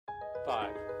5,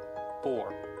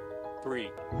 4,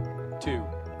 3, 2,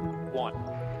 1.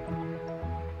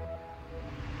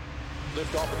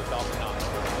 Lift off of the Falcon 9.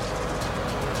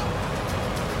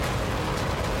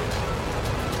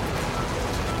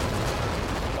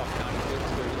 Falcon 9 cleared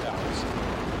 30 hours.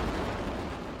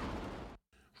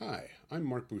 Hi, I'm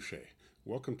Mark Boucher.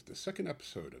 Welcome to the second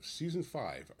episode of Season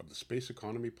 5 of the Space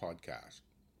Economy Podcast.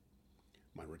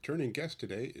 My returning guest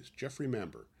today is Jeffrey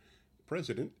Manber,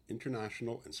 President,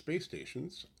 International and Space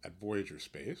Stations at Voyager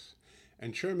Space,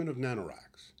 and Chairman of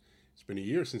NanoRacks. It's been a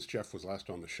year since Jeff was last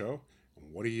on the show,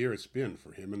 and what a year it's been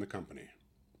for him and the company.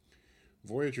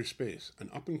 Voyager Space, an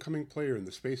up-and-coming player in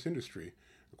the space industry,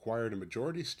 acquired a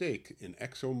majority stake in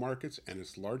Exo Markets and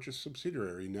its largest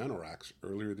subsidiary, NanoRacks,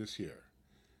 earlier this year.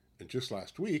 And just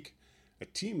last week, a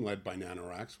team led by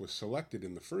NanoRacks was selected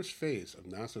in the first phase of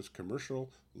NASA's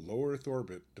commercial low Earth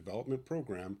orbit development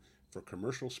program for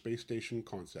commercial space station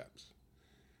concepts.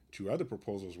 2 other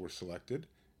proposals were selected,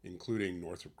 including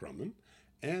Northrop Grumman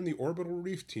and the Orbital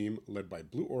Reef team led by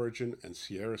Blue Origin and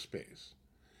Sierra Space.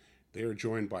 They are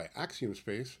joined by Axiom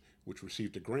Space, which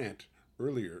received a grant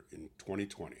earlier in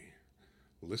 2020.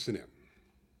 Listen in.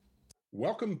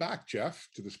 Welcome back, Jeff,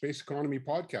 to the Space Economy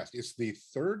Podcast. It's the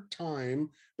third time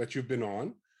that you've been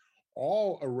on,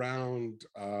 all around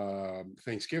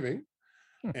Thanksgiving.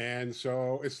 And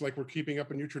so it's like we're keeping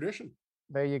up a new tradition.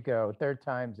 There you go. Third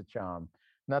time's a charm.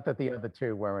 Not that the other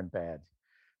 2 weren't bad.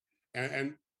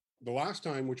 And the last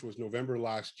time, which was November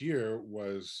last year,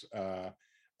 was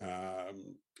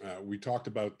we talked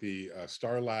about the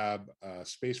Starlab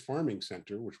Space Farming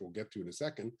Center, which we'll get to in a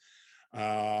second.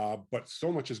 But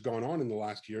so much has gone on in the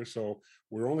last year, so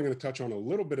we're only going to touch on a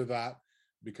little bit of that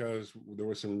because there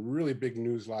was some really big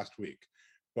news last week.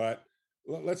 But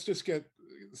let's just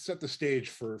set the stage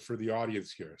for the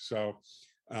audience here. So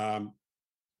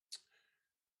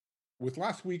with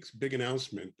last week's big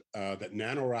announcement that a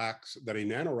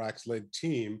NanoRacks-led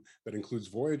team that includes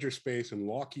Voyager Space and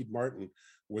Lockheed Martin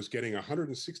was getting a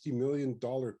 $160 million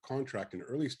contract in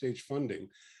early stage funding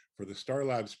for the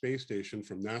Starlab space station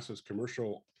from NASA's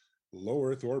commercial low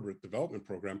Earth orbit development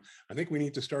program, I think we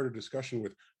need to start a discussion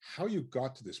with how you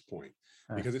got to this point,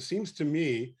 because it seems to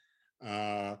me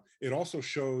it also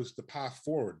shows the path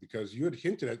forward, because you had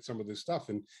hinted at some of this stuff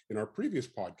in our previous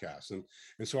podcasts. And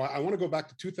so I want to go back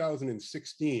to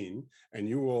 2016, and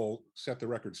you will set the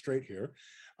record straight here.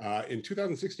 In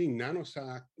 2016,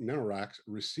 NanoRacks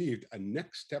received a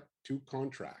Next Step 2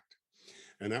 contract.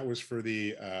 And that was for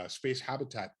the space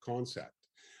habitat concept.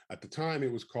 At the time,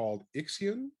 it was called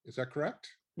Ixion. Is that correct?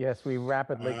 Yes, we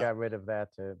rapidly got rid of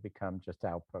that to become just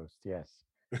Outpost. Yes.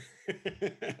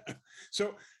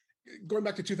 So going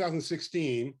back to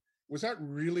 2016, was that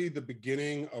really the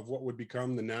beginning of what would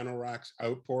become the NanoRacks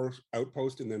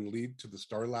outpost and then lead to the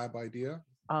Starlab idea?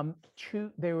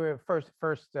 They were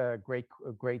first great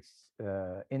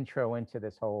intro into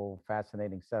this whole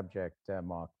fascinating subject,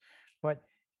 Mark. But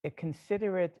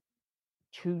consider it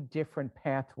 2 different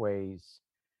pathways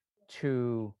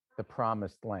to the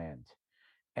promised land.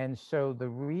 And so the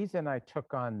reason I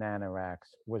took on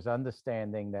NanoRacks was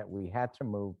understanding that we had to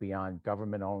move beyond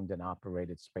government-owned and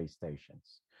operated space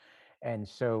stations. And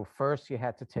so first you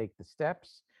had to take the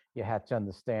steps. You had to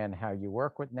understand how you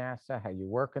work with NASA, how you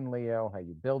work in LEO, how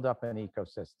you build up an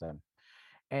ecosystem.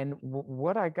 And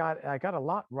what I got a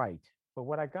lot right. But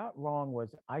what I got wrong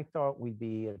was I thought we'd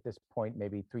be at this point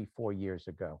maybe 3-4 years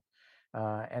ago.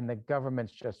 And the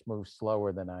government's just moved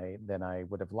slower than I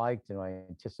would have liked and I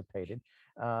anticipated,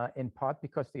 in part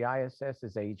because the ISS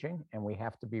is aging and we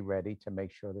have to be ready to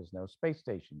make sure there's no space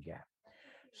station gap.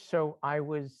 So I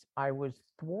was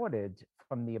thwarted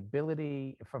from the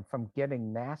ability from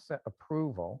getting NASA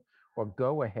approval or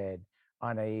go ahead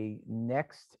on a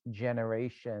next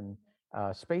generation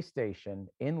space station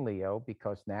in LEO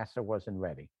because NASA wasn't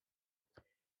ready.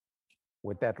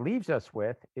 What that leaves us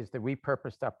with is the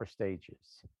repurposed upper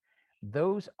stages.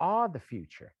 Those are the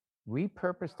future.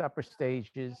 Repurposed upper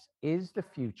stages is the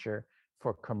future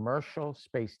for commercial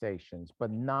space stations,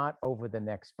 but not over the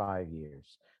next 5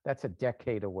 years. That's a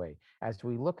decade away. As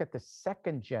we look at the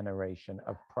second generation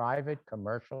of private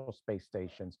commercial space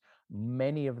stations,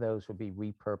 many of those will be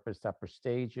repurposed upper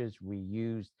stages,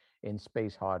 reused in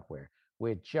space hardware.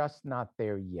 We're just not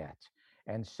there yet.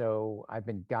 And so I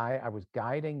was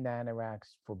guiding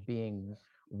NanoRacks for being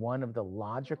one of the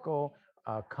logical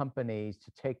companies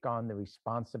to take on the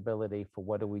responsibility for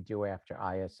what do we do after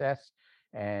ISS.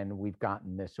 And we've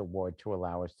gotten this award to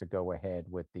allow us to go ahead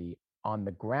with the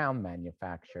on-the-ground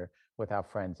manufacture with our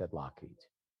friends at Lockheed.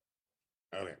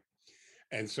 Okay.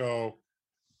 And so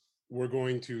we're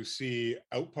going to see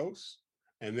outposts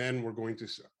and then we're going to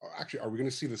actually, are we going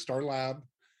to see the Starlab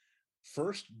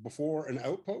first before an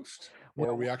outpost, or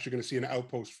are we Well, actually going to see an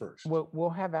outpost first? we'll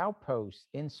have outposts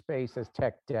in space as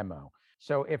tech demo.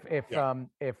 So Yeah,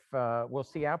 if we'll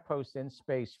see outposts in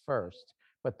space first,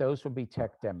 but those will be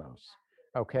tech demos.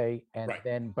 Okay, and right.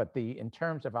 then but the in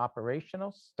terms of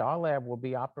operational, Starlab will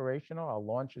be operational. Our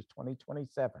launch is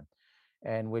 2027,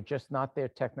 and we're just not there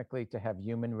technically to have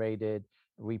human rated,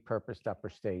 repurposed upper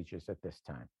stages at this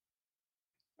time.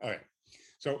 All right.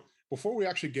 So before we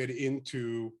actually get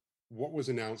into what was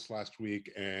announced last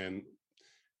week and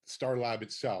Starlab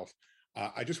itself,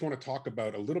 I just want to talk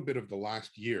about a little bit of the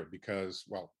last year because,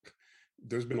 well,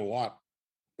 there's been a lot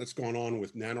that's gone on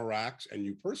with NanoRacks and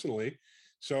you personally.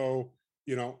 So,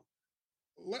 you know,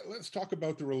 let's talk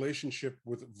about the relationship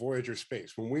with Voyager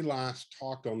Space. When we last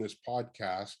talked on this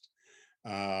podcast,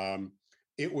 um,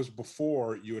 it was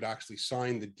before you had actually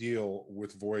signed the deal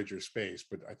with Voyager Space,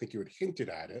 but I think you had hinted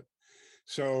at it.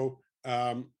 So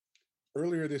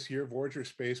earlier this year, Voyager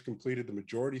Space completed the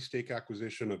majority stake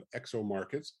acquisition of Exo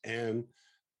Markets and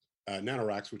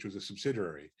NanoRacks, which was a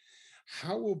subsidiary.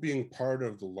 How will being part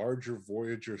of the larger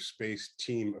Voyager Space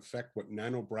team affect what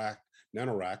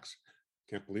NanoRacks,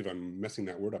 can't believe I'm messing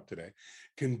that word up today,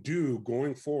 can do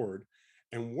going forward,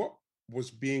 and what was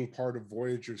being part of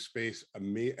Voyager Space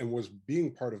was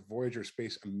being part of Voyager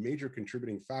Space a major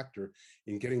contributing factor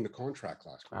in getting the contract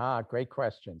last week? Ah, great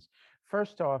questions.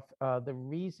 First off, the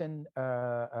reason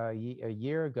a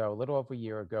year ago, a little over a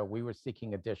year ago, we were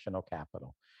seeking additional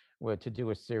capital to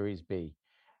do a Series B.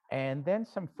 And then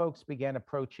some folks began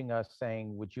approaching us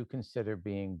saying, would you consider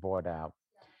being bought out?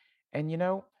 And,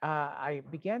 I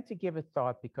began to give it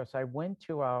thought because I went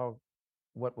to our,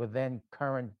 what were then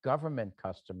current government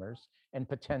customers and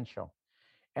potential.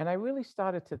 And I really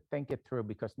started to think it through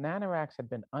because Nanoracks had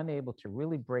been unable to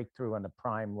really break through on a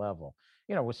prime level.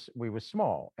 We were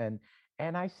small.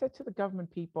 And I said to the government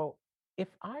people, if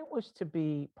I was to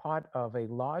be part of a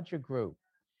larger group,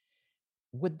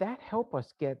 would that help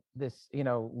us get this,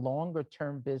 longer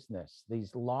term business,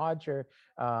 these larger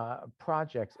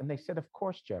projects? And they said, of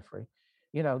course, Jeffrey.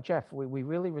 Jeff, we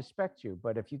really respect you,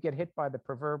 but if you get hit by the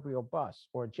proverbial bus,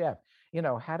 or Jeff,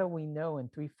 how do we know in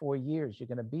 3, 4 years you're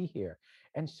going to be here?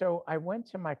 And so I went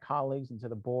to my colleagues and to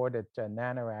the board at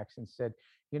Nanoracks and said,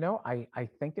 I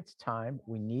think it's time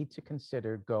we need to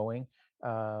consider going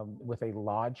with a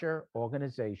larger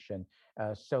organization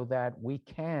so that we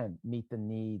can meet the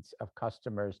needs of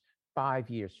customers 5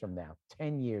 years from now,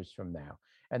 10 years from now.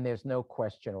 And there's no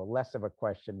question or less of a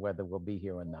question whether we'll be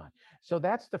here or not. So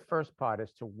that's the first part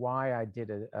as to why I did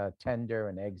a tender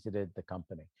and exited the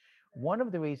company. One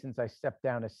of the reasons I stepped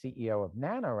down as CEO of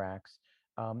NanoRacks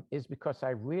is because I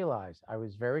realized I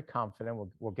was very confident,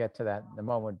 we'll get to that in a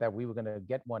moment, that we were going to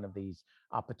get one of these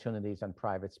opportunities on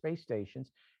private space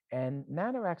stations. And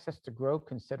NanoRacks has to grow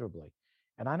considerably.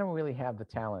 And I don't really have the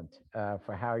talent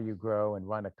for how you grow and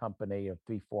run a company of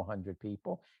 300, 400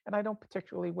 people. And I don't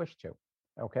particularly wish to.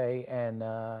 Okay. And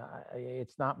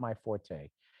it's not my forte.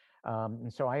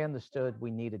 And so I understood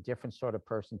we need a different sort of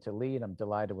person to lead. I'm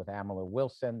delighted with Amala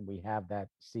Wilson. We have that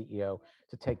CEO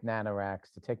to take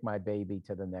NanoRacks, to take my baby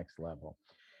to the next level.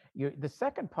 The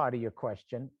second part of your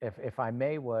question, if I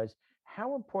may, was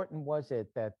how important was it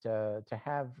that to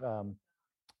have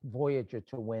Voyager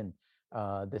to win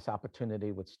this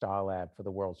opportunity with Starlab for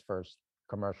the world's first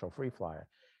commercial free flyer?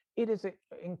 It is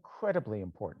incredibly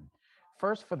important.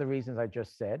 First, for the reasons I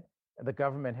just said, the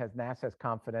government has NASA's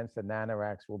confidence that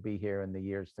NanoRacks will be here in the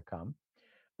years to come.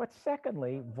 But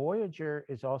secondly, Voyager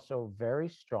is also very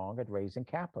strong at raising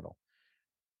capital.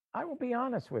 I will be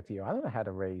honest with you. I don't know how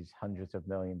to raise hundreds of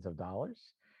millions of dollars,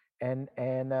 and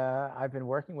I've been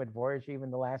working with Voyager even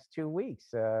the last 2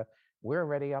 weeks. We're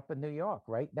already up in New York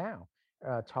right now,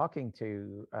 talking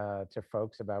to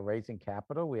folks about raising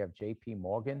capital. We have J.P.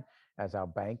 Morgan as our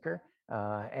banker,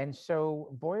 and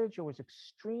so Voyager was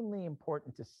extremely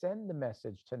important to send the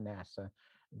message to NASA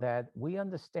that we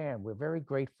understand. We're very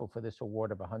grateful for this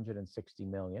award of 160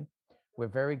 million. We're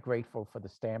very grateful for the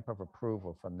stamp of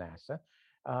approval from NASA.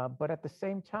 But at the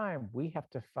same time, we have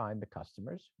to find the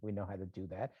customers. We know how to do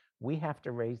that. We have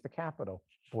to raise the capital.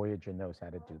 Voyager knows how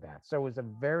to do that. So it was a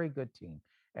very good team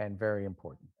and very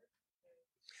important.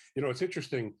 It's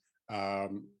interesting.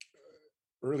 Um,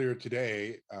 Earlier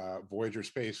today, Voyager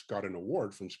Space got an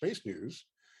award from Space News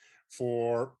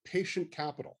for patient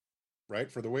capital, right?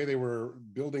 For the way they were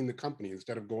building the company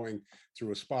instead of going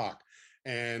through a SPOC.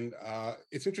 And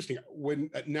it's interesting, when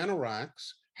at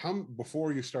NanoRacks,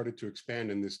 before you started to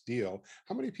expand in this deal,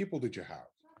 how many people did you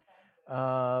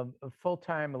have? Full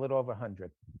time, a little over 100.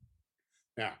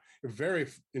 Yeah, very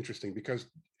interesting because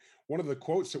one of the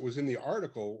quotes that was in the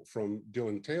article from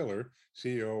Dylan Taylor,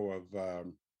 CEO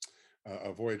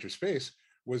of Voyager Space,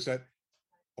 was that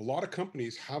a lot of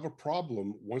companies have a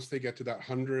problem once they get to that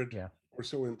 100 Yeah. or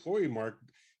so employee mark,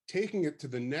 taking it to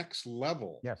the next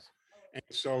level. Yes. And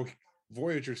so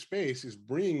Voyager Space is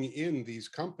bringing in these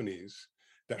companies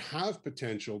that have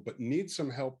potential but need some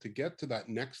help to get to that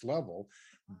next level,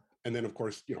 and then of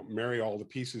course marry all the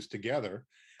pieces together.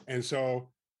 And so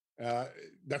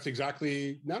that's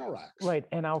exactly nanoracks. Right,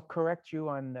 and I'll correct you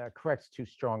on correct's too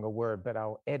strong a word, but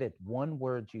I'll edit one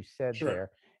word you said Sure.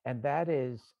 there, and that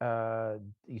is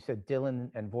you said Dylan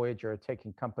and Voyager are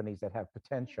taking companies that have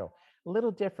potential. A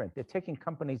little different. They're taking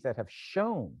companies that have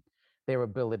shown their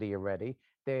ability already.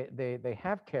 They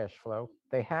have cash flow,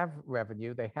 they have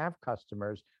revenue, they have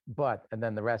customers, but and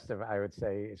then the rest of it, I would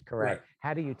say, is correct. Right.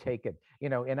 How do you take it?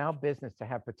 In our business, to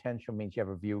have potential means you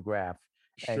have a view graph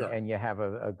and Sure. you have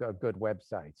a good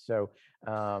website. So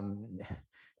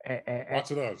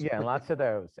Lots of those. yeah, lots of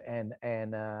those, and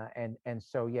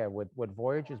so yeah, what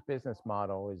Voyager's business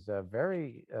model is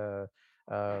very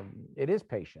it is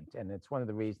patient, and it's one of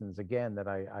the reasons again that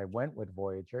I went with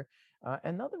Voyager.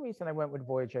 Another reason I went with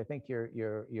Voyager, I think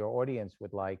your audience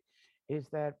would like, is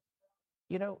that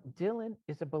Dylan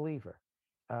is a believer.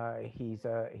 He's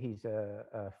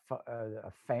a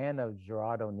fan of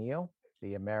Gerard O'Neill,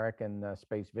 the American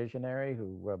space visionary who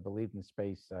believed in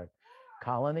space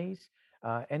colonies.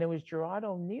 And it was Gerard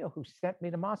O'Neill who sent me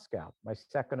to Moscow, my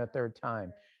second or third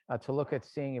time, to look at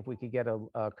seeing if we could get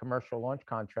a commercial launch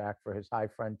contract for his High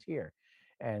Frontier.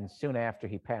 And soon after,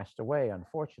 he passed away,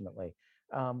 unfortunately.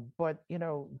 But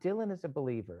Dylan is a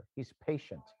believer. He's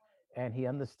patient, and he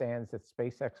understands that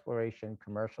space exploration,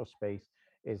 commercial space,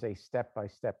 is a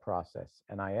step-by-step process.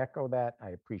 And I echo that. I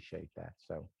appreciate that.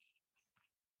 So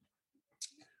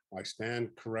I stand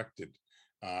corrected,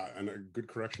 and a good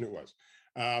correction it was.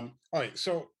 All right,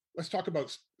 so let's talk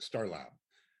about Starlab.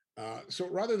 So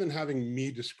rather than having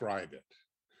me describe it,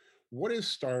 what is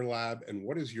Starlab and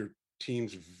what is your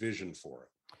team's vision for it?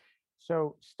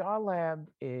 So Starlab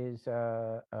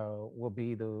will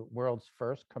be the world's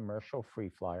first commercial free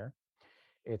flyer.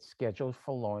 It's scheduled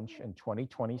for launch in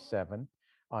 2027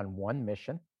 on one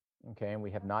mission. Okay, and we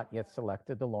have not yet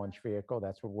selected the launch vehicle.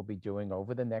 That's what we'll be doing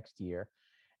over the next year.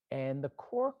 And the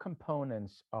core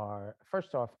components are,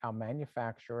 first off, our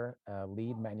manufacturer,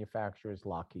 lead manufacturer is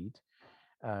Lockheed.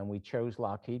 We chose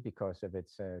Lockheed because of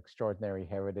its extraordinary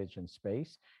heritage in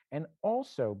space, and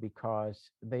also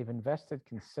because they've invested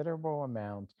considerable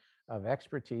amount of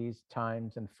expertise,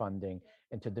 times, and funding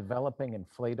into developing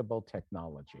inflatable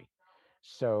technology.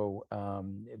 So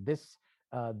this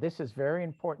is very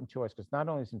important to us because not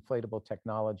only is inflatable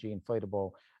technology,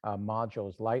 inflatable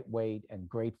modules lightweight and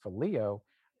great for LEO,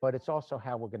 but it's also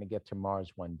how we're going to get to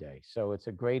Mars one day. So it's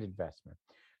a great investment.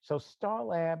 So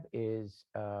Starlab is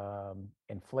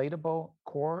inflatable.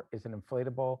 Core is an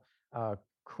inflatable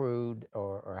crude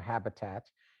or habitat.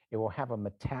 It will have a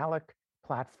metallic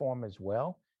platform as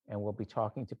well, and we'll be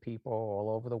talking to people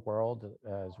all over the world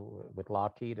with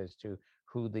Lockheed as to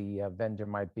who the vendor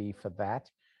might be for that.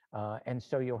 And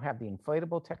so you'll have the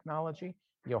inflatable technology,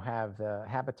 you'll have the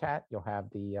habitat, you'll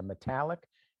have the metallic.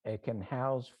 It can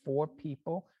house 4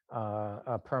 people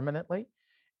permanently.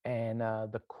 And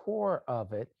the core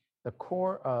of it, the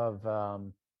core of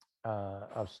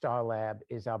Starlab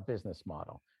is our business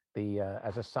model,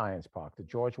 as a science park, the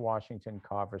George Washington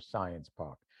Carver Science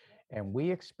Park. And we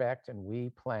expect and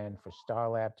we plan for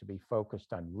Starlab to be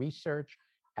focused on research,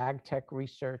 ag tech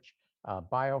research,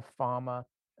 biopharma,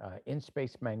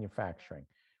 in-space manufacturing.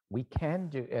 We can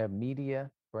do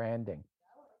media branding.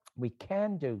 We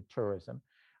can do tourism,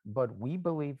 but we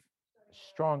believe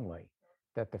strongly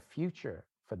that the future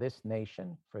for this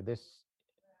nation, for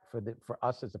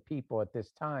us as a people at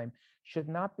this time, should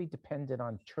not be dependent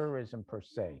on tourism per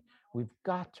se. We've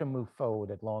got to move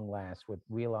forward at long last with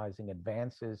realizing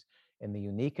advances in the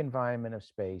unique environment of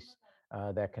space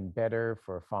that can better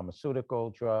for pharmaceutical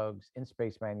drugs,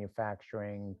 in-space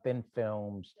manufacturing, thin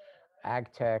films,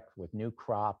 ag tech with new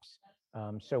crops.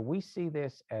 So we see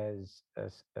this as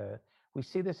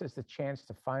the chance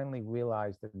to finally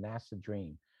realize the NASA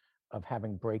dream of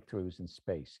having breakthroughs in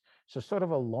space. So sort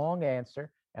of a long answer,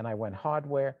 and I went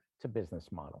hardware to business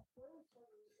model.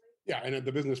 Yeah, and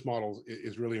the business model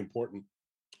is really important.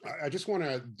 I just want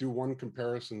to do one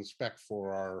comparison spec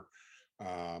for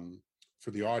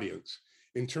the audience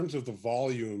in terms of the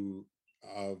volume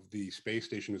of the space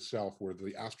station itself, where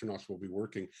the astronauts will be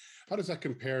working. How does that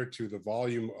compare to the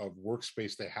volume of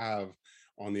workspace they have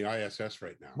on the ISS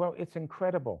right now? Well, it's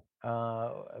incredible.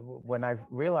 When I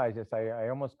realized this, I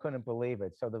almost couldn't believe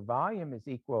it. So the volume is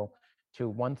equal to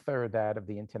one-third that of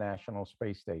the International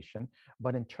Space Station.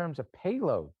 But in terms of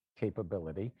payload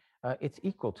capability, it's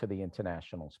equal to the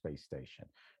International Space Station.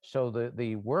 So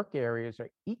the work areas are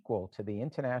equal to the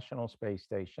International Space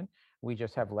Station. We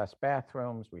just have less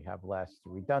bathrooms, we have less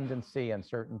redundancy on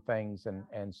certain things,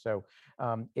 and so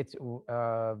it's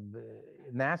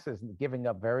NASA's giving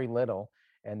up very little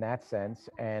in that sense,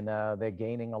 and they're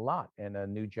gaining a lot in a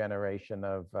new generation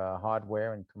of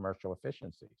hardware and commercial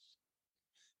efficiencies.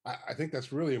 I think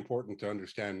that's really important to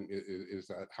understand is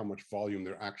that how much volume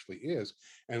there actually is.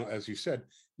 And as you said,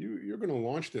 you're going to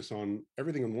launch this on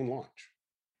everything in one launch.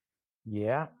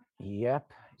 Yeah,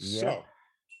 yep, yep. So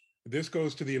this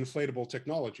goes to the inflatable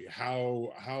technology.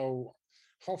 How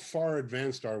far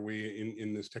advanced are we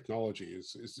in this technology?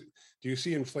 Do you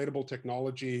see inflatable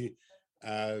technology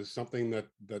as something that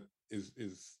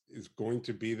is going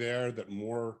to be there, that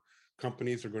more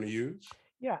companies are going to use?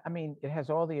 Yeah, I mean, it has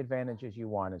all the advantages you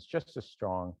want. It's just as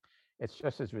strong, it's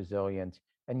just as resilient,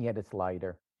 and yet it's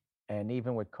lighter. And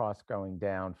even with costs going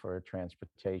down for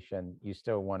transportation, you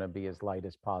still want to be as light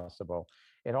as possible.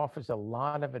 It offers a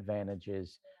lot of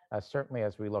advantages, certainly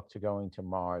as we look to going to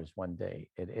Mars one day.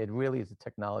 It really is a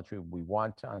technology we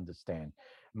want to understand.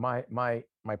 My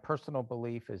personal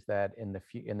belief is that in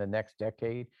the next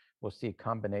decade, we'll see a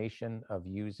combination of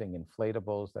using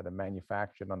inflatables that are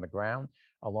manufactured on the ground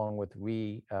along with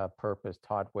repurposed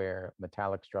hardware,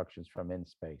 metallic structures from in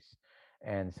space.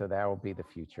 And so that will be the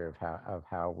future of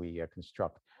how we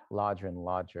construct larger and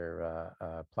larger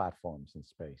platforms in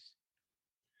space.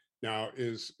 Now,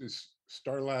 is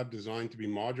Starlab designed to be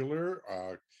modular?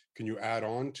 Can you add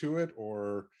on to it,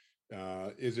 or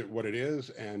is it what it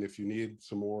is? And if you need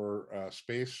some more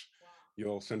space,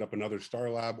 you'll send up another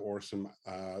Starlab or some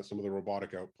of the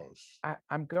robotic outposts.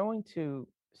 I'm going to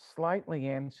slightly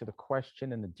answer the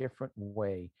question in a different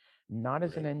way, not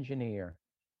as an Right, engineer,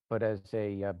 but as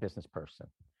a business person.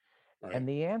 right, And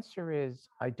the answer is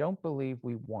I don't believe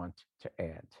we want to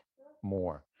add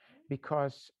more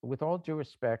because, with all due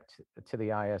respect to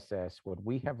the ISS, what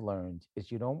we have learned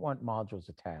is you don't want modules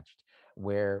attached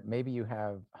where maybe you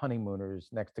have honeymooners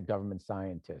next to government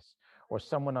scientists or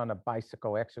someone on a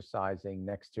bicycle exercising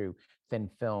next to thin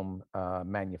film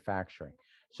manufacturing.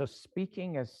 So,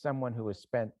 speaking as someone who has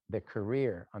spent their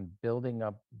career on building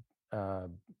up uh,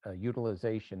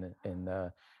 utilization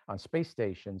on space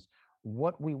stations,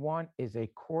 what we want is a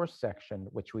core section,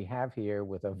 which we have here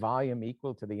with a volume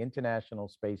equal to the International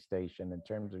Space Station in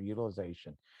terms of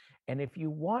utilization. And if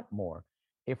you want more,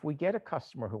 if we get a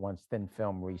customer who wants thin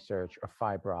film research or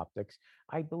fiber optics,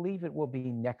 I believe it will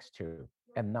be next to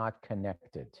and not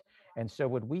connected. And so,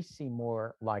 what we see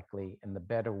more likely and the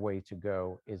better way to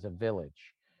go is a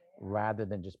village rather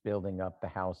than just building up the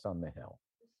house on the hill.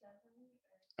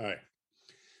 all right.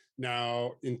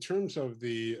 Now, in terms of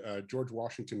the George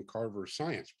Washington Carver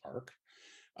Science Park,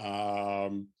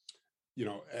 um,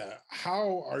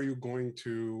 how are you going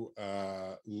to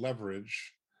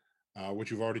leverage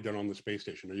what you've already done on the space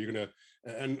station? Are you going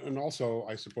to, and also,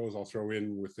 I suppose I'll throw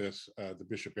in with this the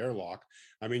Bishop Airlock.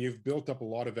 I mean, you've built up a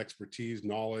lot of expertise,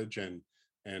 knowledge, and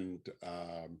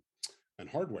and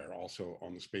hardware also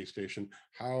on the space station.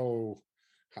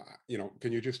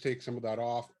 Can you just take some of that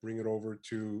off, bring it over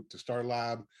to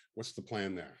Starlab? What's the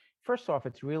plan there? First off,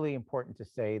 it's really important to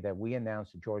say that we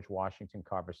announced the George Washington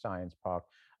Carver Science Park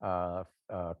a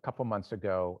couple months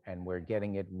ago, and we're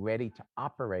getting it ready to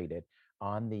operate it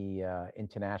on the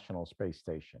International Space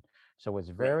Station. So what's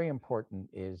Right. very important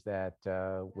is that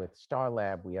with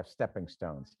Starlab, we have stepping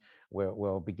stones.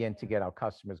 We'll begin to get our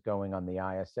customers going on the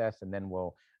ISS, and then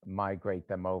we'll migrate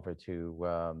them over to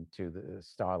the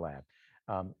Starlab.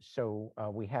 So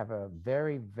we have a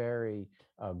very, very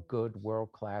good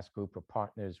world-class group of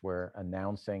partners we're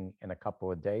announcing in a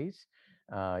couple of days.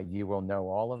 You will know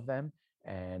all of them.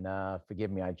 And forgive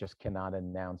me, I just cannot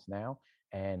announce now.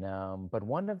 And but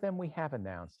one of them we have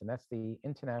announced, and that's the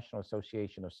International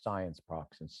Association of Science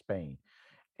Parks in Spain.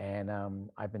 And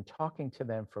I've been talking to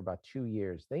them for about 2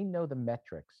 years. They know the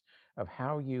metrics of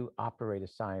how you operate a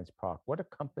science park. What are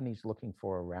companies looking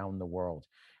for around the world?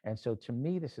 And so to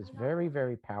me, this is very,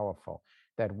 very powerful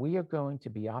that we are going to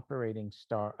be operating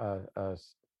Starlab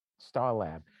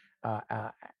uh, uh,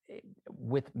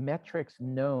 with metrics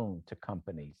known to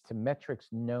companies, to metrics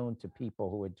known to people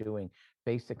who are doing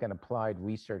basic and applied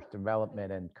research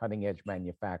development and cutting edge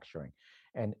manufacturing.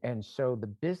 And so the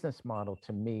business model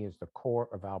to me is the core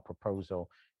of our proposal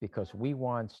because we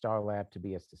want Starlab to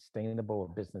be as sustainable a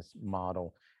business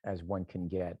model as one can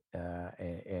get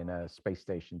in a space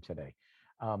station today.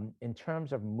 In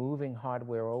terms of moving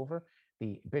hardware over,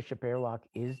 the Bishop Airlock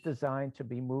is designed to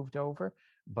be moved over.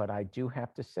 But I do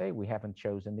have to say, we haven't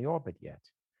chosen the orbit yet.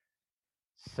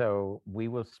 So we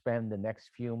will spend the next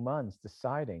few months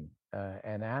deciding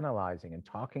and analyzing and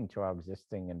talking to our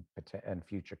existing and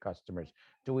future customers.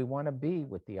 Do we want to be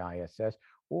with the ISS,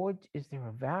 or is there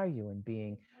a value in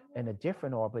being in a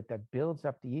different orbit that builds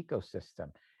up the ecosystem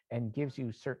and gives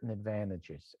you certain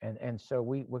advantages? And so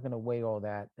we're going to weigh all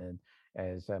that, and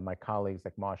as my colleagues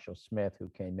like Marshall Smith, who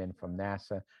came in from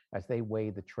NASA, as they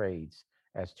weigh the trades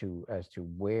as to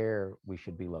where we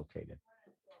should be located.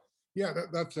 Yeah,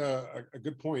 that's a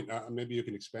good point. Maybe you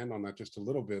can expand on that just a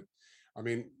little bit. I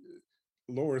mean,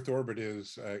 low Earth orbit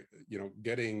is,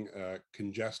 getting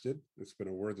congested. It's been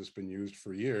a word that's been used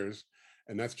for years,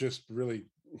 and that's just really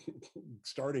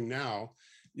starting now.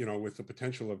 With the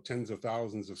potential of tens of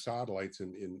thousands of satellites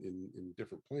in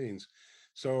different planes.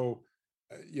 So,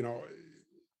 you know,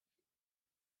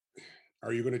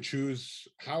 are you going to choose?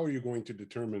 How are you going to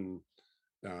determine,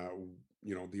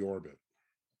 the orbit?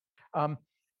 Um,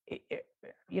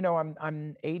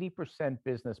 I'm 80%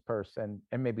 business person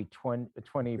and maybe 20%.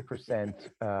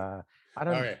 I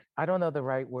don't Okay. I don't know the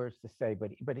right words to say,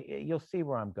 but you'll see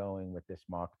where I'm going with this,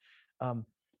 Mark. Um,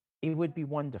 it would be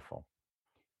wonderful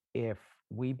if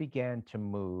we began to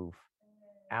move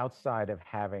outside of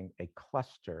having a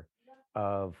cluster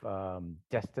of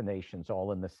destinations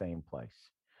all in the same place.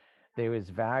 There is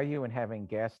value in having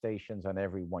gas stations on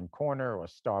every one corner or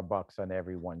Starbucks on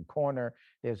every one corner.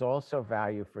 There's also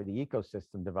value for the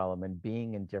ecosystem development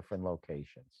being in different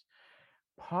locations.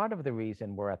 Part of the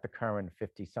reason we're at the current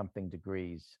 50 something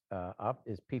degrees up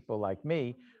is people like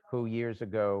me who years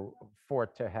ago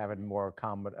fought to have it more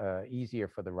easier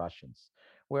for the Russians.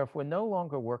 Where if we're no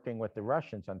longer working with the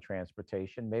Russians on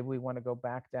transportation, maybe we want to go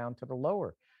back down to the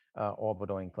lower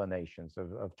orbital inclinations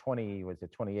of 20, was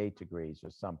it 28 degrees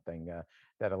or something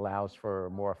that allows for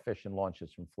more efficient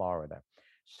launches from Florida.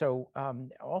 So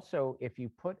also, if you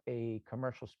put a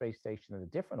commercial space station in a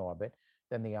different orbit,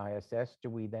 than the ISS, do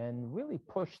we then really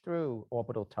push through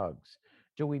orbital tugs?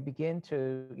 Do we begin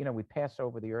to, we pass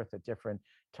over the Earth at different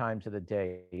times of the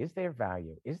day? Is there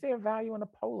value? Is there value in a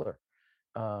polar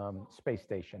space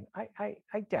station? I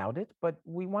doubt it, but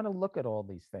we want to look at all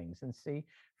these things and see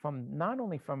from not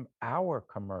only from our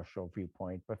commercial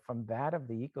viewpoint, but from that of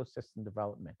the ecosystem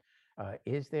development.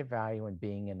 Is there value in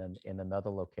being in another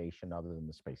location other than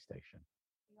the space station?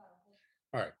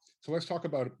 All right. So let's talk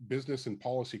about business and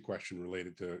policy question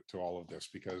related to all of this,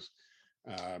 because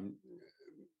um,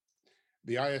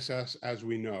 the ISS, as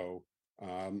we know,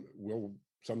 will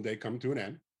someday come to an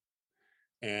end.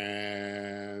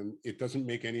 And it doesn't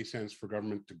make any sense for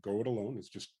government to go it alone. It's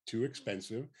just too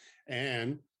expensive.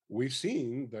 And we've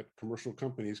seen that commercial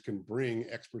companies can bring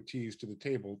expertise to the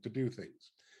table to do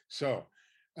things. So,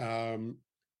 um,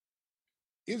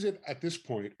 is it at this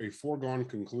point a foregone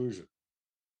conclusion,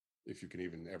 if you can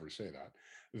even ever say that,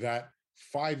 that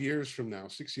 5 years from now,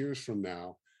 6 years from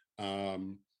now,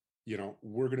 um,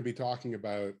 we're going to be talking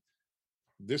about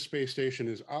this space station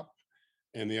is up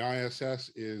and the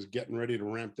ISS is getting ready to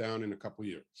ramp down in a couple of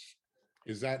years?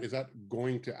 Is that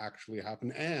going to actually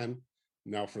happen? And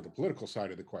now for the political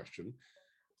side of the question,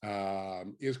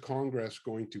 is Congress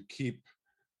going to keep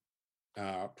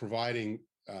providing,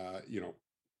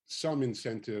 some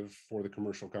incentive for the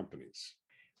commercial companies?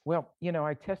 Well,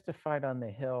 I testified on the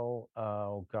Hill,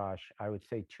 oh gosh, I would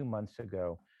say 2 months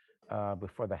ago,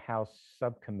 before the House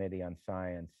Subcommittee on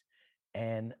Science.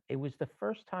 And it was the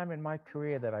first time in my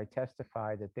career that I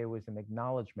testified that there was an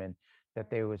acknowledgement that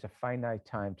there was a finite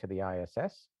time to the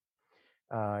ISS.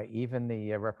 Even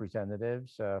the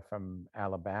representatives from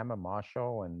Alabama,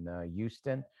 Marshall, and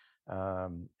Houston,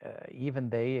 even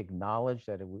they acknowledge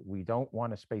that we don't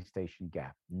want a space station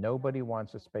gap. Nobody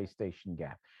wants a space station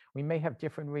gap. We may have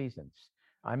different reasons.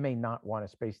 I may not want a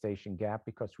space station gap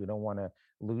because we don't want to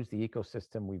lose the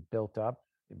ecosystem we've built up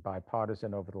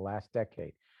bipartisan over the last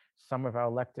decade. Some of our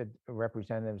elected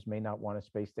representatives may not want a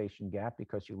space station gap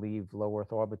because you leave low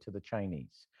Earth orbit to the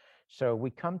Chinese. So we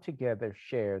come together,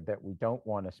 shared that we don't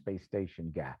want a space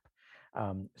station gap.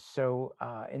 In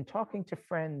talking to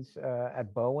friends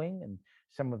at Boeing and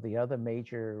some of the other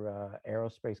major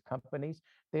aerospace companies,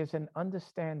 there's an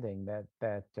understanding that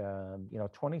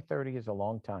 2030 is a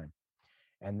long time,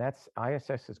 and that's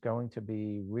ISS is going to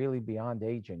be really beyond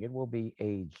aging. It will be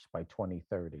aged by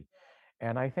 2030.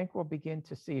 And I think we'll begin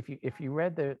to see, if you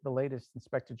read the latest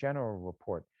Inspector General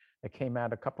report that came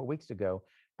out a couple of weeks ago,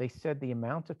 they said the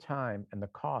amount of time and the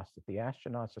cost that the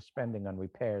astronauts are spending on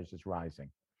repairs is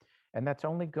rising. And that's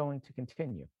only going to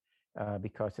continue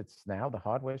because it's now the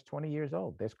hardware is 20 years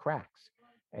old. There's cracks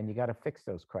and you got to fix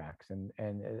those cracks. And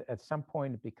at some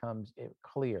point it becomes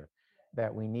clear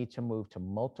that we need to move to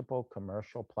multiple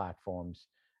commercial platforms,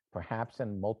 perhaps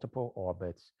in multiple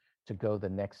orbits, to go the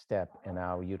next step in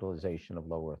our utilization of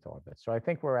low Earth orbit. So I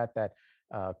think we're at that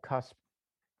cusp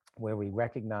where we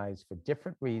recognize for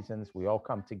different reasons, we all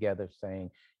come together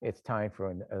saying it's time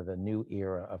for the new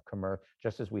era of commercial.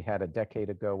 Just as we had a decade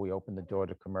ago, we opened the door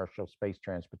to commercial space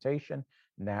transportation.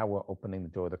 Now we're opening the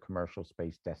door to commercial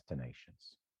space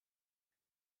destinations.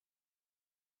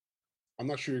 I'm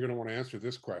not sure you're going to want to answer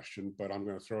this question, but I'm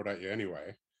going to throw it at you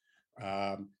anyway.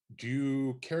 Do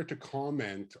you care to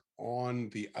comment on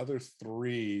the other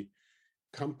three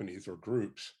companies or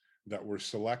groups that were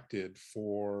selected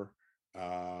for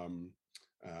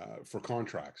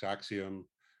contracts? Axiom,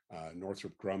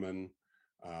 Northrop Grumman,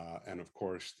 and of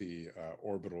course the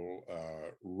orbital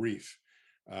reef.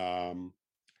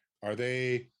 Are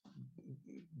they?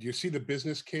 Do you see the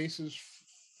business cases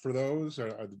for those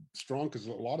are strong? Because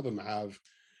a lot of them have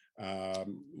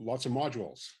lots of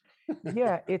modules.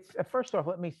 Yeah, it's first off,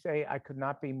 let me say I could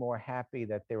not be more happy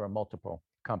that there are multiple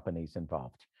companies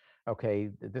involved. Okay,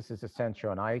 this is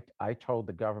essential, and I told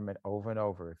the government over and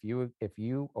over, if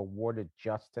you awarded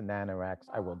just to NanoRacks,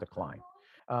 I will decline.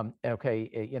 Okay,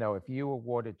 if you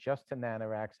awarded just to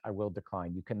NanoRacks, I will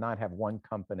decline. You cannot have one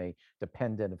company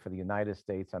dependent for the United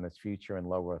States on its future in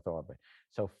low Earth orbit.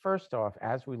 So first off,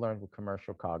 as we learned with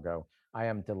commercial cargo, I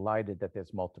am delighted that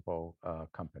there's multiple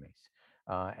companies,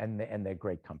 and they're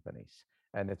great companies.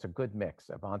 And it's a good mix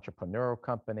of entrepreneurial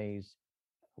companies,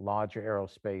 larger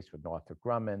aerospace with Northrop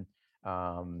Grumman,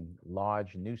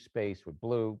 large new space with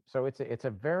Blue. So it's a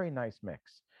very nice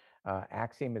mix.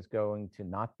 Axiom is going to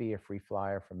not be a free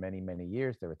flyer for many, many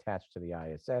years. They're attached to the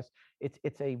ISS.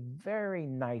 It's a very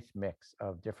nice mix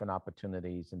of different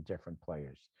opportunities and different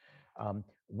players.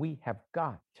 We have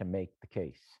got to make the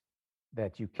case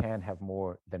that you can have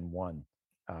more than one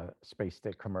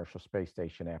commercial space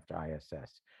station after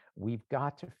ISS. We've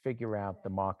got to figure out the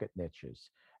market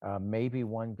niches. Maybe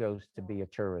one goes to be a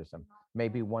tourism.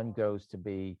 Maybe one goes to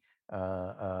be,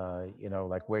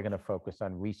 like we're going to focus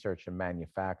on research and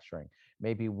manufacturing.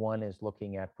 Maybe one is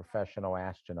looking at professional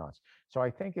astronauts. So I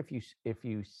think if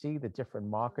you see the different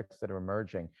markets that are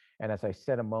emerging, and as I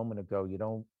said a moment ago,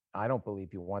 I don't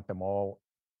believe you want them all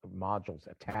modules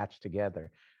attached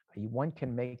together. One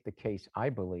can make the case, I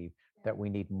believe, that we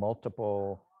need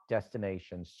multiple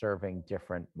destinations serving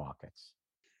different markets.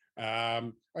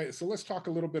 All right, so let's talk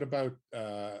a little bit about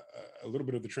a little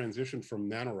bit of the transition from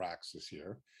NanoRacks this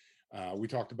year. We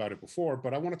talked about it before,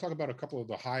 but I want to talk about a couple of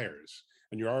the hires.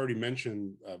 And you already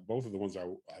mentioned both of the ones I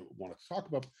wanted to talk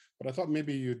about, but I thought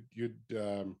maybe you'd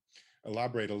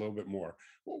elaborate a little bit more.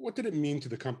 What did it mean to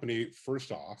the company,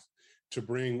 first off, to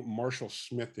bring Marshall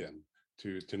Smith in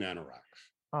to NanoRacks?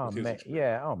 Oh man,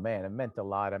 yeah. Oh man, it meant a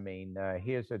lot. I mean,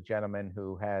 here's a gentleman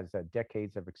who has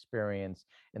decades of experience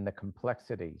in the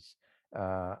complexities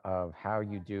of how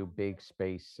you do big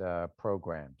space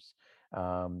programs,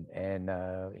 and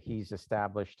he's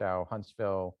established our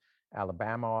Huntsville,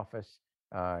 Alabama office.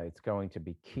 It's going to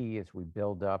be key as we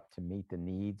build up to meet the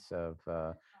needs of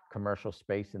commercial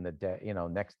space in the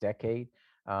next decade.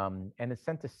 And it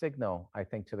sent a signal, I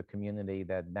think, to the community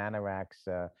that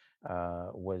NanoRacks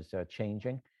was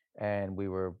changing, and we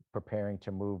were preparing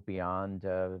to move beyond,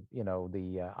 the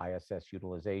ISS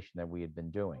utilization that we had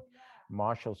been doing.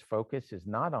 Marshall's focus is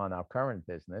not on our current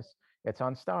business; it's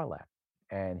on Starlab,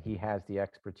 and he has the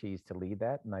expertise to lead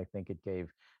that. And I think it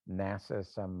gave NASA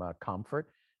some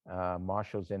comfort.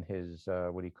 Marshall's in his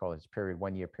what do you call his period,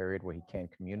 1 year period where he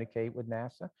can't communicate with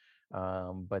NASA.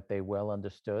 But they well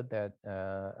understood that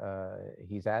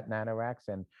he's at NanoRacks,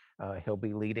 and he'll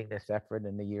be leading this effort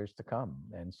in the years to come.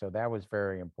 And so that was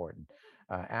very important.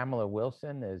 Amala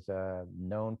Wilson is a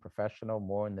known professional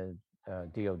more in the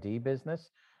DoD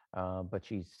business, but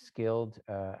she's skilled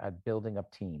at building up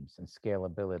teams and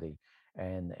scalability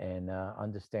and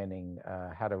understanding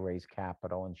how to raise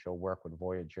capital, and she'll work with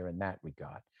Voyager in that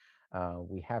regard.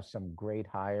 We have some great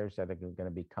hires that are going to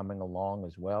be coming along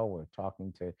as well. We're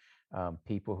talking to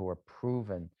people who are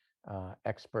proven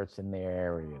experts in their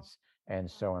areas. And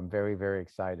so I'm very, very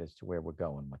excited as to where we're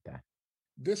going with that.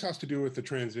 This has to do with the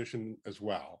transition as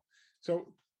well.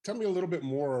 So tell me a little bit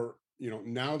more,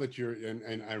 now that you're,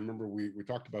 and I remember we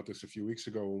talked about this a few weeks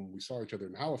ago when we saw each other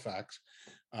in Halifax.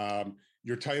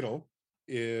 Your title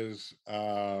is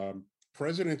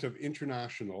President of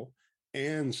International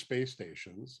and Space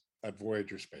Stations at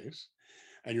Voyager Space,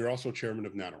 and you're also chairman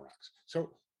of NanoRacks.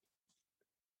 So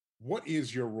what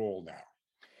is your role now?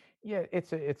 Yeah,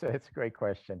 it's a great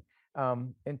question.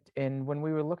 And when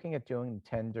we were looking at doing the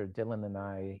tender, Dylan and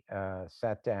I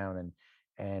sat down,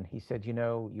 and he said,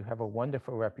 you have a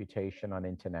wonderful reputation on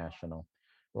international.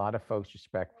 A lot of folks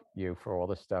respect you for all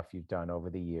the stuff you've done over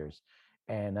the years.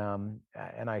 And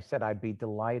I said I'd be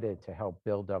delighted to help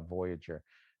build up Voyager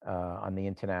on the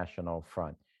international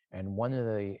front. And one of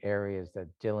the areas that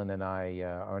Dylan and I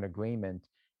are in agreement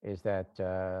is that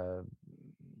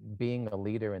being a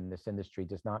leader in this industry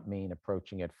does not mean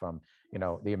approaching it from,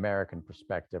 the American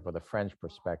perspective or the French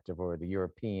perspective or the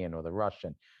European or the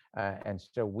Russian. And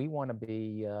so we want to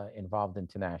be involved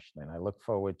internationally. And I look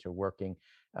forward to working.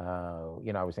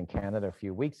 I was in Canada a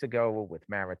few weeks ago with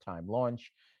Maritime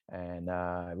Launch. And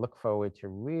I look forward to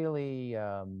really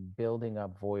building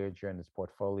up Voyager and its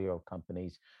portfolio of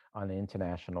companies on an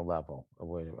international level.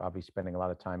 I'll be spending a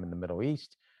lot of time in the Middle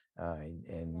East,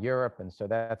 in Europe, and so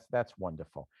that's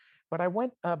wonderful. But I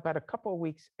went about a couple of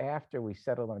weeks after we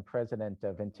settled on president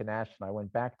of international. I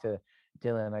went back to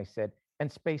Dylan and I said,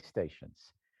 "And space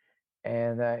stations."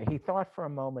 And he thought for a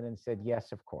moment and said,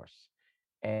 "Yes, of course."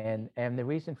 And the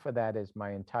reason for that is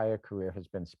my entire career has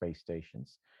been space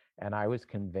stations, and I was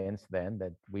convinced then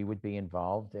that we would be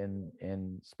involved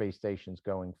in space stations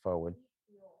going forward.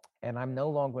 And I'm no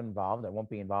longer involved. I won't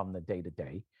be involved in the day to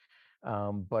day.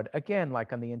 But again,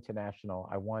 like on the international,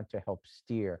 I want to help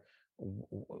steer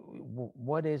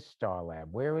what is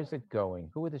Starlab? Where is it going?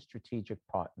 Who are the strategic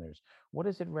partners? What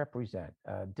does it represent?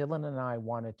 Dylan and I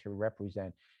wanted to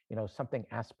represent, something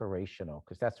aspirational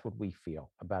because that's what we feel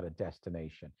about a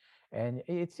destination. And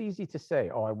it's easy to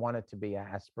say, oh, I want it to be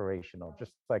aspirational,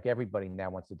 just like everybody now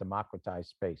wants to democratize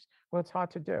space. Well, it's hard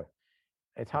to do.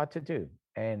 It's hard to do.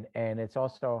 And it's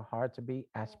also hard to be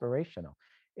aspirational.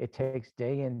 It takes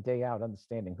day in, day out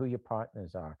understanding who your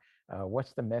partners are,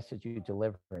 what's the message you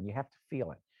deliver, and you have to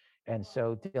feel it. And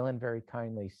so Dylan very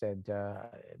kindly said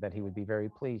that he would be very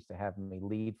pleased to have me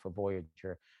lead for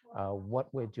Voyager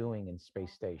what we're doing in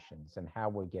space stations and how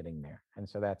we're getting there. And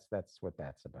so that's what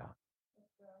that's about.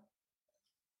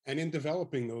 And in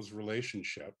developing those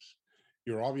relationships,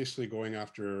 you're obviously going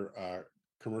after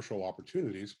commercial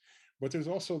opportunities, but there's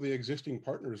also the existing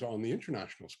partners on the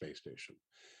International Space Station.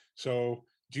 So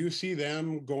do you see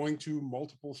them going to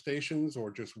multiple stations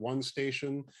or just one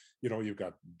station? You've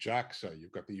got JAXA,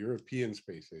 you've got the European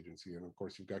Space Agency, and of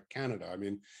course you've got Canada,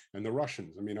 and the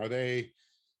Russians. Are they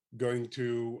going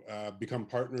to become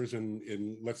partners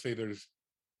in, let's say there's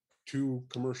two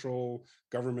commercial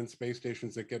government space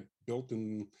stations that get built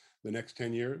in the next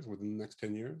 10 years, within the next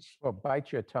 10 years? Well,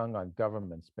 bite your tongue on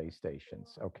government space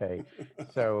stations, okay?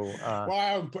 So,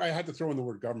 well, I had to throw in the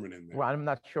word government in there. Well, I'm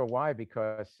not sure why,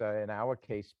 because in our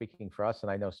case, speaking for us,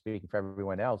 and I know speaking for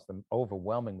everyone else, the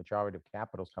overwhelming majority of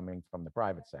capital is coming from the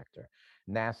private sector.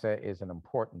 NASA is an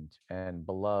important and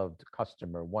beloved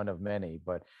customer, one of many,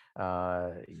 but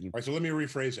All right, so let me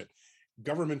rephrase it.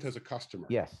 Government as a customer.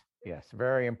 Yes,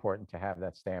 very important to have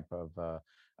that stamp of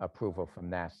approval from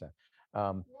NASA.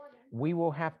 We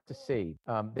will have to see.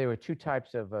 There are two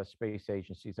types of space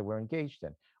agencies that we're engaged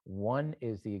in. One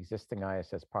is the existing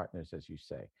ISS partners, as you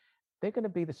say. They're going to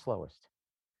be the slowest.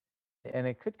 And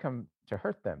it could come to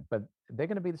hurt them, but they're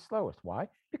going to be the slowest. Why?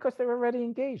 Because they're already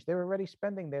engaged. They're already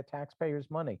spending their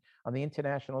taxpayers' money on the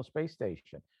International Space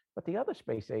Station. But the other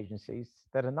space agencies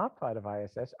that are not part of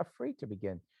ISS are free to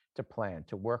begin to plan,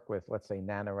 to work with, let's say,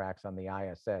 NanoRacks on the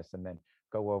ISS and then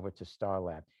go over to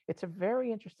Starlab. It's a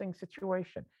very interesting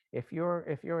situation. If you're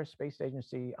a space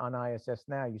agency on ISS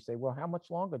now, you say, well, how much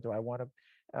longer do I want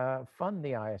to fund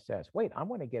the ISS? Wait, I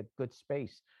want to get good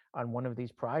space on one of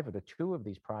these private or two of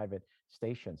these private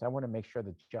stations. I want to make sure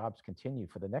that jobs continue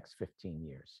for the next 15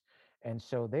 years. And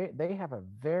so they have a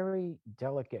very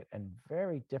delicate and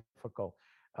very difficult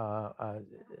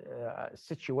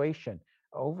situation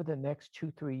over the next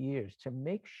 2-3 years to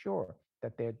make sure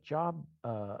that their job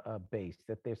base,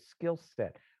 that their skill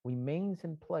set remains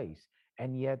in place,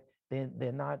 and yet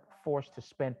they're not forced to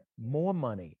spend more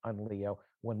money on LEO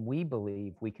when we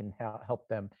believe we can help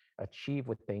them achieve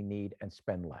what they need and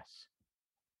spend less.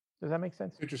 Does that make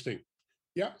sense? Interesting.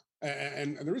 Yeah.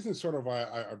 And the reason sort of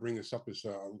I bring this up is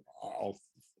I'll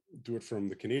do it from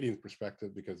the Canadian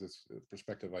perspective because it's a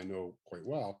perspective I know quite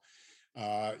well.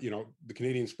 The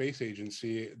Canadian Space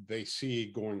Agency, they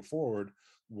see going forward,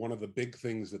 one of the big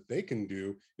things that they can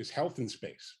do is health in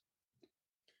space.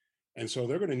 And so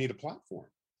they're going to need a platform.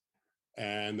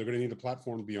 And they're going to need a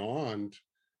platform beyond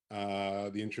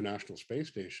the International Space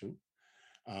Station.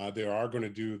 They are going to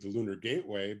do the Lunar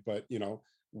Gateway, but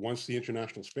once the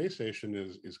International Space Station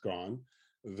is gone,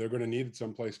 they're going to need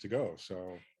some place to go.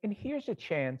 So, and here's a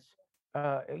chance.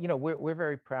 We're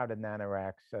very proud of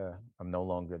NanoRacks. I'm no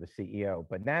longer the CEO,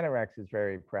 but NanoRacks is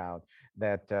very proud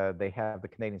that they have the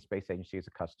Canadian Space Agency as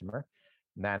a customer.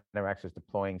 NanoRacks is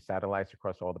deploying satellites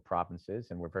across all the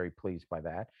provinces, and we're very pleased by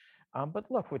that.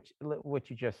 But look, what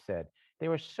you just said,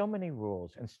 there are so many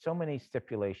rules and so many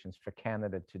stipulations for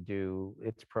Canada to do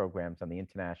its programs on the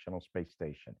International Space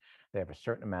Station. They have a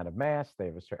certain amount of mass, they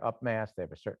have a certain up mass, they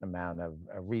have a certain amount of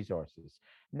resources.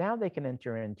 Now they can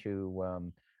enter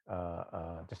into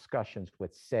discussions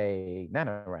with, say,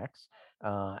 Nanorex,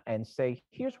 and say,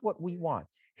 here's what we want,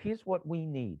 here's what we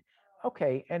need.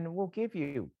 Okay, and we'll give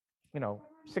you,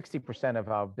 60% of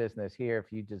our business here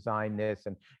if you design this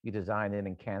and you design it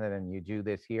in Canada and you do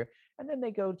this here. And then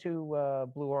they go to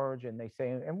Blue Origin, they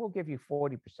say, and we'll give you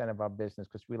 40% of our business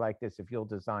because we like this if you'll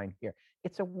design here.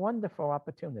 It's a wonderful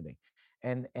opportunity.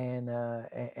 And I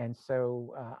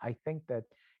think that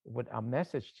what our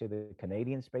message to the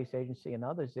Canadian Space Agency and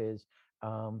others is,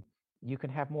 um, you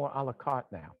can have more a la carte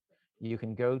now. You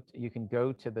can go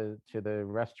to the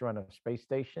restaurant of space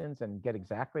stations and get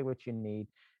exactly what you need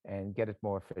and get it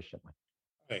more efficiently.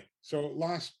 Okay, so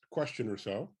last question or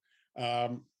so.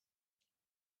 Um,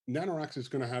 Nanoracks is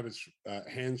going to have its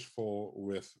hands full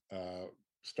with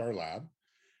Starlab.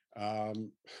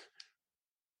 Um,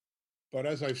 but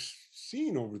as I've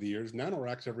seen over the years,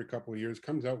 Nanoracks every couple of years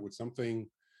comes out with something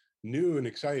new and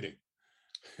exciting.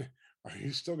 Are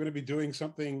you still going to be doing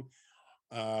something?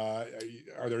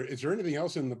 Is there anything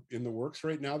else in the works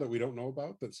right now that we don't know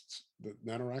about that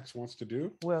Nanoracks wants to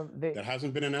do Well, that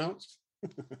hasn't been announced?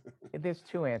 there's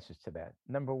two answers to that.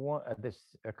 Number one, there's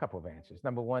a couple of answers.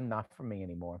 Number one, not for me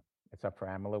anymore. It's up for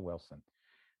Amala Wilson.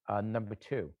 Number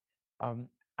two, um,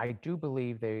 I do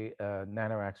believe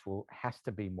Nanorax has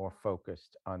to be more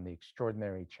focused on the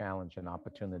extraordinary challenge and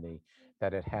opportunity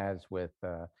that it has with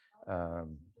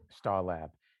um, Starlab.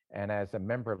 And as a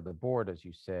member of the board, as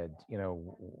you said,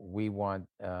 we want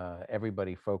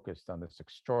everybody focused on this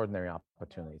extraordinary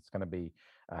opportunity. It's going to be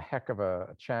a heck of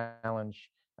a challenge.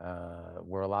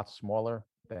 We're a lot smaller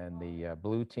than the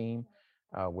blue team.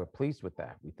 We're pleased with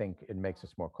that. We think it makes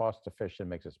us more cost efficient,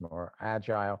 makes us more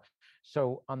agile.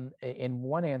 So, in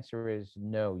one answer is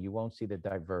no, you won't see the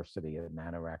diversity of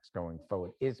Nanorax going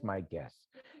forward, is my guess.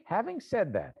 Having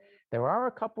said that, there are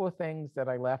a couple of things that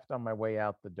I left on my way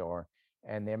out the door,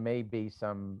 and there may be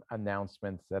some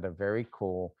announcements that are very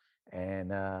cool.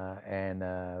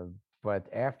 But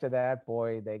after that,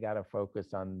 boy, they got to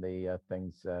focus on the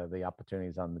the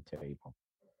opportunities on the table.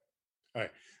 All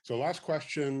right. So last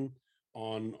question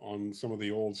on some of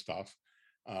the old stuff,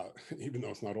 even though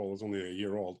it's not old, it's only a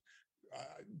year old.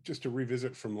 Just to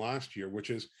revisit from last year, which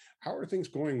is how are things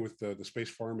going with the Space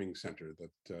Farming Center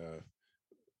that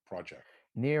project?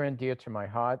 Near and dear to my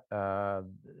heart,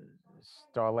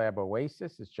 Starlab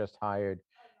Oasis has just hired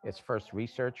its first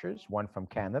researchers, one from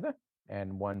Canada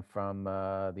and one from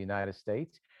the United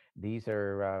States. These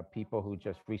are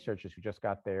researchers who just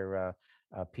got their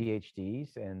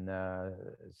PhDs in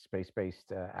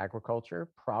space-based agriculture.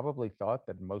 Probably thought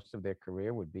that most of their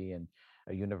career would be in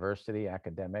a university,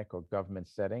 academic, or government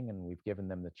setting, and we've given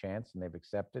them the chance, and they've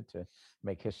accepted to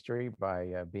make history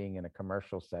by being in a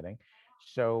commercial setting.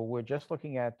 So we're just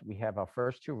looking at, we have our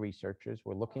first two researchers.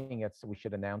 We're looking at, so we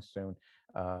should announce soon,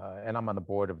 and I'm on the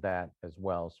board of that as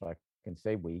well, so I can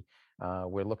say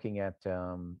we're looking at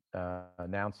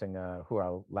announcing who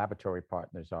our laboratory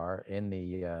partners are in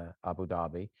the Abu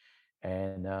Dhabi.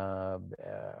 And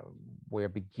we're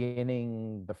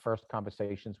beginning the first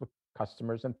conversations with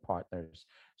customers and partners.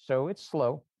 So it's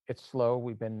slow. It's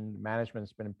slow.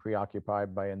 Management's been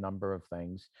preoccupied by a number of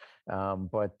things.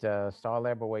 But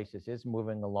Starlab Oasis is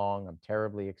moving along. I'm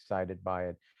terribly excited by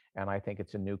it. And I think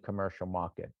it's a new commercial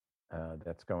market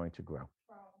that's going to grow.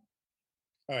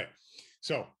 All right.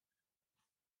 So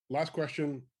last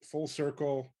question, full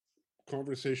circle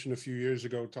conversation a few years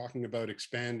ago, talking about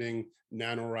expanding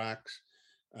Nanoracks,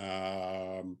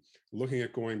 looking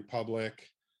at going public.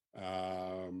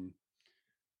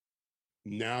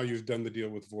 Now you've done the deal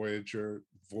with Voyager.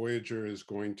 Voyager is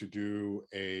going to do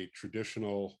a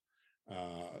traditional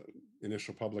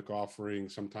initial public offering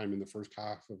sometime in the first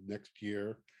half of next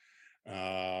year.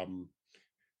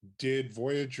 Did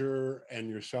Voyager and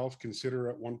yourself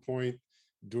consider at one point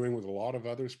doing what a lot of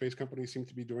other space companies seem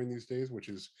to be doing these days, which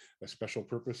is a special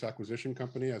purpose acquisition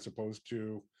company as opposed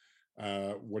to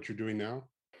what you're doing now?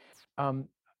 Um,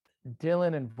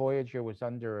 Dylan and Voyager was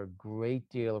under a great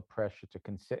deal of pressure to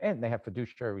consider, and they have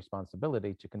fiduciary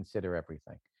responsibility to consider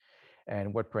everything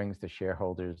and what brings the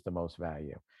shareholders the most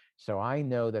value. So I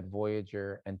know that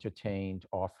Voyager entertained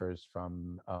offers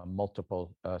from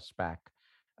multiple SPAC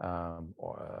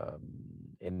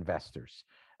investors.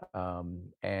 I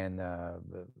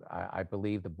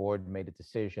believe the board made a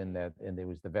decision that, and it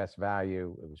was the best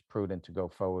value, it was prudent to go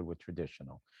forward with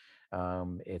traditional.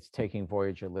 It's taking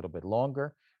Voyager a little bit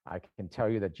longer, I can tell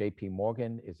you that JP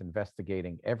Morgan is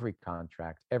investigating every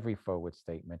contract, every forward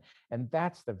statement. And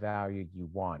that's the value you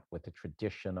want with the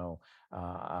traditional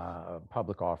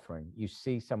public offering. You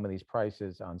see some of these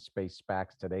prices on space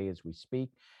SPACs today as we speak.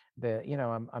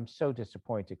 I'm so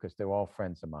disappointed because they're all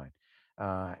friends of mine.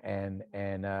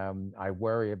 And I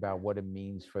worry about what it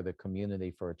means for the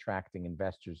community for attracting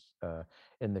investors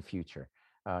in the future.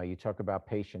 You talk about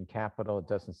patient capital; it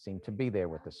doesn't seem to be there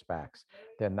with the SPACs.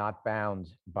 They're not bound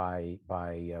by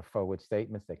forward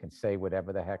statements. They can say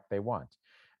whatever the heck they want.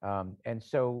 And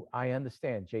so I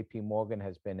understand JP Morgan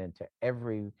has been into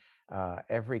every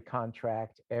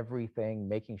contract, everything,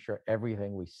 making sure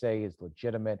everything we say is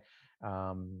legitimate.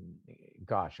 Um,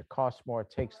 Gosh, it costs more,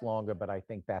 it takes longer, but I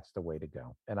think that's the way to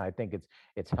go. And I think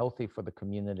it's healthy for the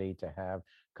community to have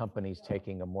companies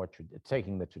taking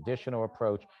the traditional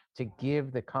approach to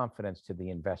give the confidence to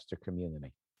the investor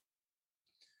community.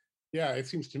 Yeah, it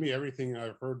seems to me everything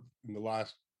I've heard in the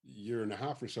last year and a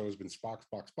half or so has been Spock,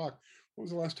 Spock, Spock. When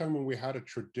was the last time when we had a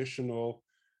traditional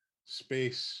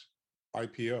space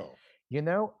IPO? I You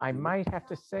know, might have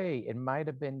to say it might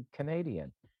have been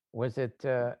Canadian. Was it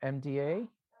MDA?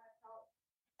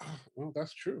 well,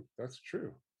 that's true. That's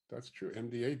true. That's true.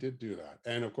 MDA did do that,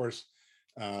 and of course,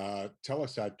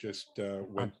 Telesat just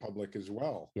On, went public as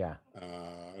well. yeah.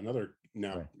 Another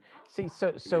now Right. See,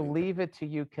 so Canadian. leave it to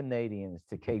you Canadians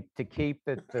to keep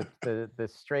the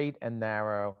straight and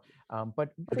narrow, but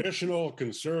it's Traditional,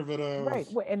 conservative. right,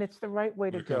 and it's the right way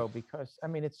to When it comes, go because I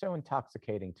mean it's so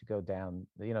intoxicating to go down.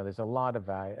 There's a lot of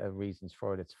reasons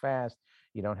for it. It's fast.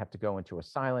 You don't have to go into a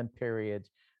silent period.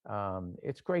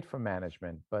 It's great for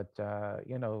management, but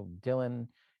Dylan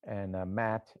and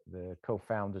Matt, the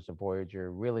co-founders of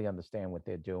Voyager, really understand what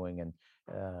they're doing, and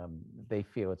they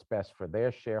feel it's best for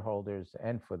their shareholders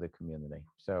and for the community.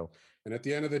 So, and at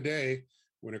the end of the day,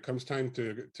 when it comes time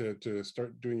to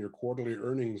start doing your quarterly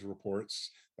earnings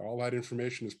reports, all that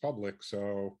information is public.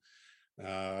 So,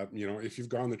 if you've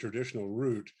gone the traditional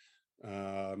route,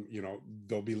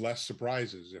 there'll be less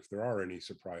surprises if there are any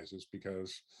surprises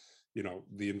because,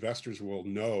 the investors will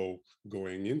know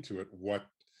going into it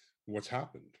what's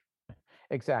happened.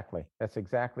 exactly. That's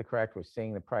exactly correct. We're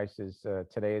seeing the prices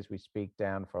today as we speak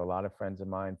down for a lot of friends of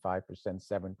mine, 5%,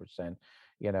 7%,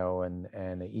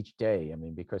 and each day, I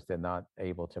mean, because they're not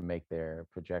able to make their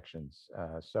projections.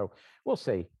 So we'll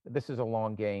see. This is a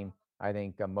long game. I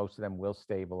think most of them will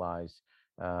stabilize.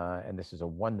 And this is a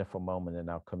wonderful moment in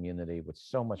our community with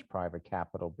so much private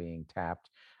capital being tapped.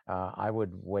 I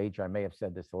would wager, I may have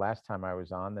said this the last time I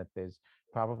was on, that there's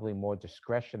probably more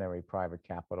discretionary private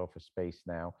capital for space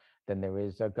now than there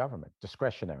is government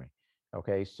discretionary.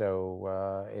 Okay,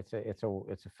 so it's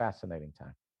a fascinating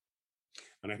time.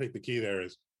 And I think the key there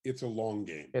is it's a long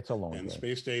game. It's a long And game.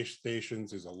 space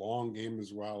stations is a long game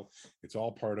as well. It's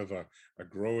all part of a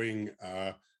growing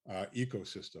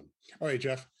ecosystem. All right,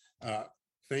 Jeff.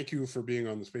 Thank you for being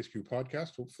on the Space Q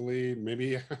podcast. Hopefully,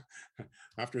 maybe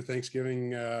after Thanksgiving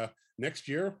next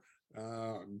year.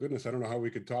 Goodness, I don't know how we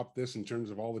could top this in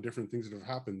terms of all the different things that have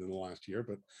happened in the last year,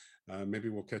 but maybe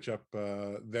we'll catch up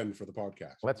then for the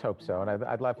podcast. Let's hope so. And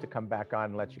I'd love to come back on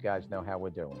and let you guys know how we're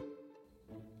doing.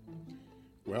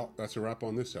 Well, that's a wrap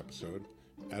on this episode.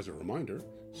 As a reminder,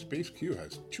 Space Q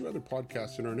has 2 other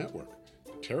podcasts in our network.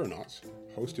 Terranauts,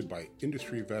 hosted by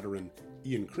industry veteran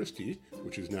Ian Christie,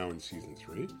 which is now in season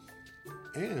 3.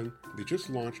 And they just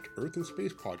launched Earth and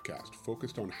Space podcast,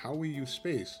 focused on how we use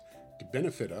space to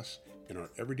benefit us in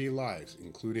our everyday lives,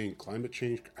 including climate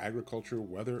change, agriculture,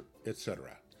 weather,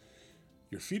 etc.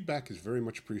 Your feedback is very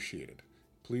much appreciated.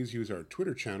 Please use our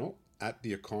Twitter channel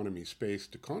 @TheEconomySpace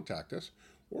to contact us,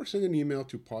 or send an email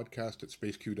to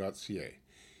podcast@spaceq.ca.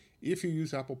 If you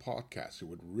use Apple Podcasts, it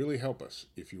would really help us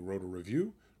if you wrote a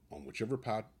review on whichever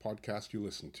podcast you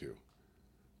listen to.